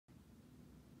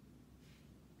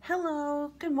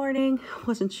Hello, good morning.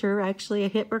 Wasn't sure actually I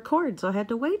hit record, so I had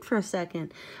to wait for a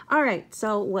second. All right,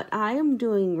 so what I am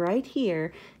doing right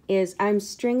here is I'm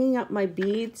stringing up my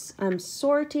beads. I'm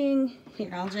sorting. Here,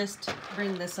 I'll just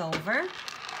bring this over.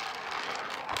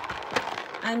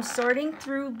 I'm sorting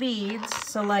through beads,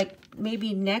 so like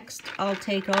maybe next I'll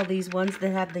take all these ones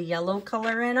that have the yellow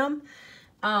color in them,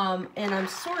 and I'm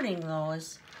sorting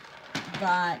those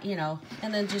by,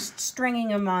 and then just stringing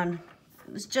them on.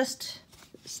 It's just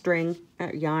string,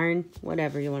 yarn,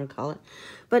 whatever you want to call it.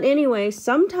 But anyway,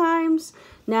 sometimes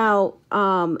now,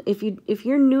 if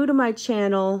you're new to my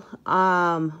channel,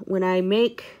 when I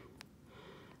make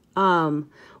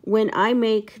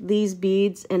these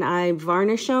beads and I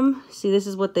varnish them, see, this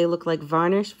is what they look like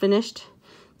varnished, finished.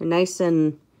 They're nice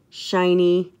and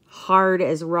shiny, hard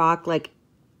as rock. Like,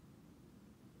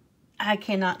 I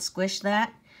cannot squish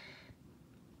that.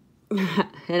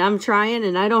 And I'm trying,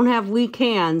 and I don't have weak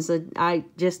hands. It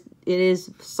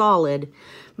is solid.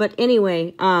 But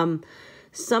anyway,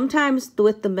 sometimes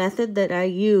with the method that I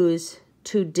use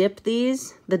to dip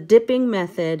these, the dipping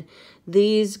method,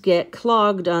 these get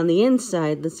clogged on the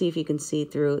inside. Let's see if you can see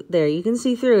through. There, you can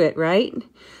see through it, right?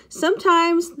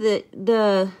 Sometimes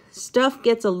the stuff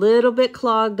gets a little bit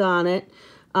clogged on it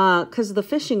because of the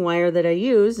fishing wire that I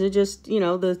use. It just,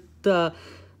 the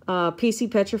PC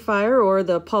Petrifier or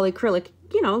the polyacrylic,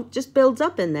 just builds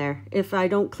up in there if I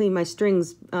don't clean my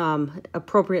strings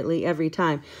appropriately every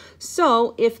time.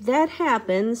 So if that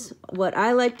happens, what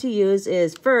I like to use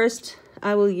is, first,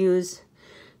 I will use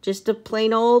just a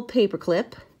plain old paper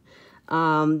clip.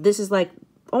 This is like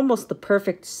almost the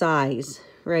perfect size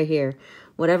right here,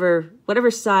 whatever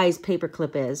size paper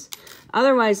clip is.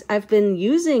 Otherwise, I've been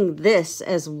using this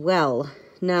as well.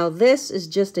 Now, this is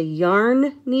just a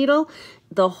yarn needle.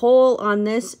 The hole on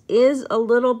this is a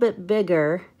little bit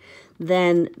bigger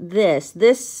than this.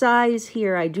 This size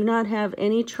here, I do not have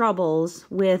any troubles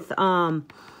with, I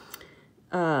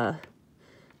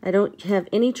don't have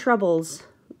any troubles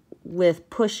with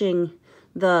pushing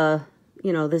the,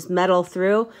 this metal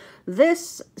through.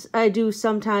 This I do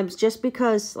sometimes just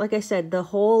because, like I said, the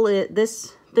hole,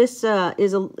 this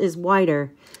is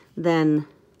wider than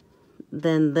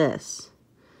this.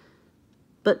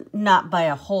 But not by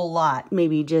a whole lot.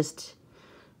 Maybe just,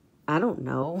 I don't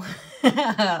know,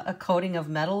 a coating of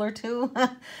metal or two.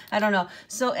 I don't know.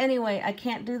 So anyway, I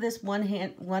can't do this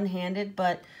one-handed,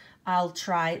 but I'll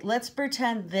try. Let's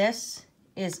pretend this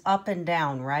is up and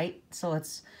down, right? So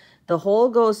the hole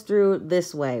goes through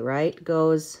this way, right?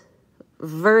 Goes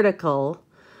vertical.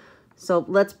 So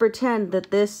let's pretend that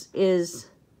this is,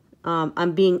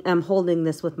 I'm holding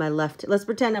this with my left. Let's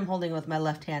pretend I'm holding it with my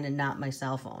left hand and not my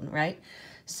cell phone, right?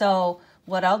 So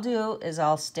what I'll do is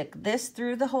I'll stick this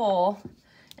through the hole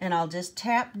and I'll just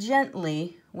tap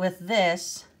gently with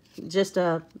this, just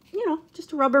a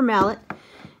rubber mallet,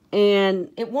 and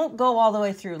it won't go all the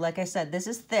way through. Like I said, this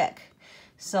is thick.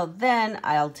 So then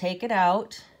I'll take it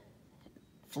out,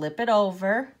 flip it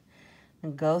over,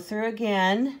 and go through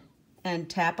again and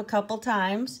tap a couple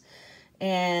times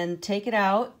and take it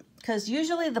out. Because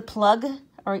usually the plug,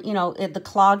 or, the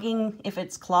clogging, if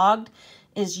it's clogged,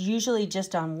 is usually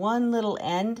just on one little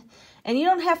end. And you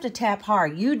don't have to tap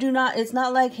hard. It's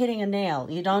not like hitting a nail.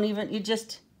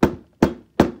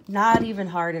 Not even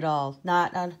hard at all.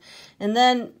 And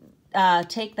then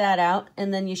take that out,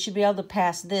 and then you should be able to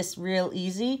pass this real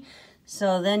easy.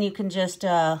 So then you can just,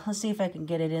 let's see if I can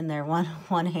get it in there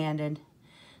one-handed.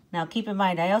 Now keep in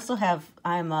mind, I also have,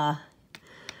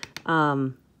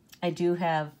 I do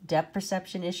have depth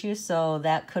perception issues, so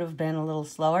that could have been a little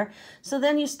slower. So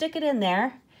then you stick it in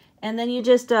there, and then you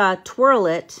just twirl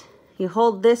it. You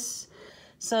hold this,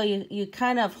 so you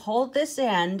kind of hold this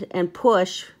end and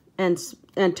push and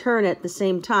turn at the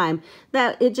same time.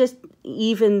 That it just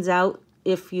evens out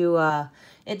if you,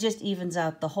 it just evens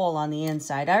out the hole on the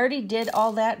inside. I already did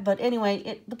all that, but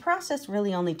anyway, the process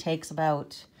really only takes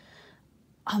about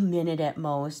a minute at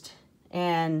most.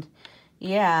 And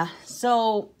yeah,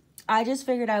 so I just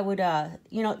figured I would,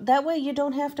 that way you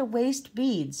don't have to waste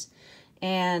beads.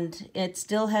 And it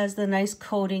still has the nice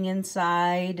coating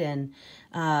inside. And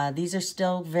these are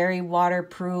still very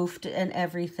waterproofed and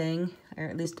everything. Or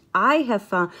at least I have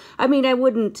found. I mean, I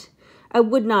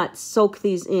would not soak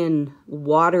these in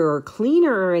water or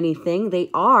cleaner or anything. They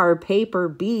are paper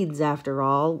beads after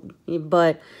all.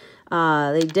 But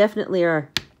they definitely are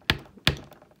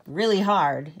really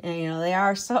hard. And, they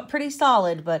are pretty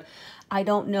solid, but I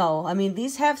don't know. I mean,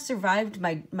 these have survived.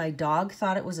 My dog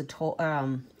thought it was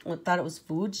thought it was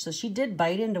food, so she did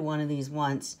bite into one of these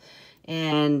once,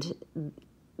 and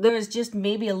there was just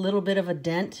maybe a little bit of a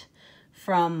dent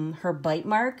from her bite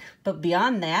mark, but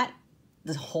beyond that,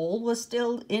 the hole was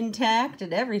still intact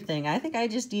and everything. I think I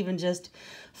just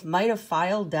might have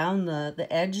filed down the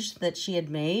edge that she had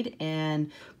made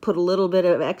and put a little bit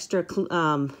of extra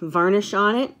varnish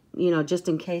on it, you know, just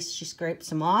in case she scraped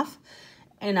some off.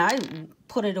 And I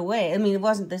put it away. I mean, it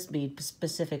wasn't this bead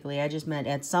specifically. I just meant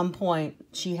at some point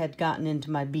she had gotten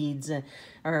into my beads,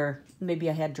 or maybe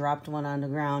I had dropped one on the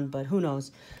ground, but who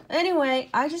knows. Anyway,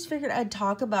 I just figured I'd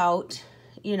talk about,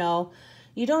 you know,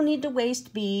 you don't need to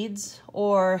waste beads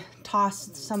or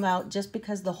toss some out just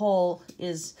because the hole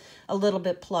is a little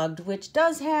bit plugged, which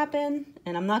does happen.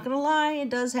 And I'm not going to lie, it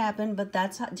does happen, but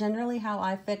that's generally how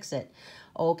I fix it.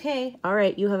 Okay, all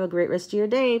right, you have a great rest of your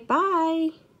day.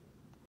 Bye.